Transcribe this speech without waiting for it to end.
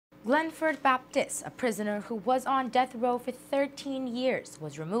Glenford Baptist, a prisoner who was on death row for 13 years,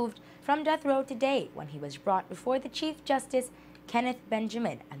 was removed from death row today when he was brought before the Chief Justice Kenneth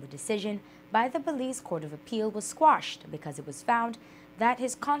Benjamin, and the decision by the Belize Court of Appeal was squashed because it was found that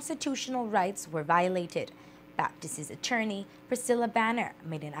his constitutional rights were violated. Baptist's attorney, Priscilla Banner,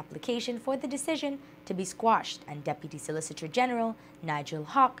 made an application for the decision to be squashed, and Deputy Solicitor General Nigel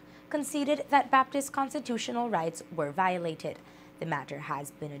Hawke conceded that Baptist's constitutional rights were violated. The matter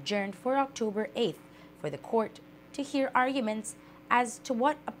has been adjourned for October 8th for the court to hear arguments as to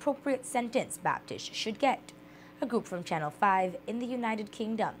what appropriate sentence Baptist should get. A group from Channel 5 in the United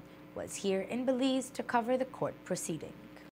Kingdom was here in Belize to cover the court proceedings.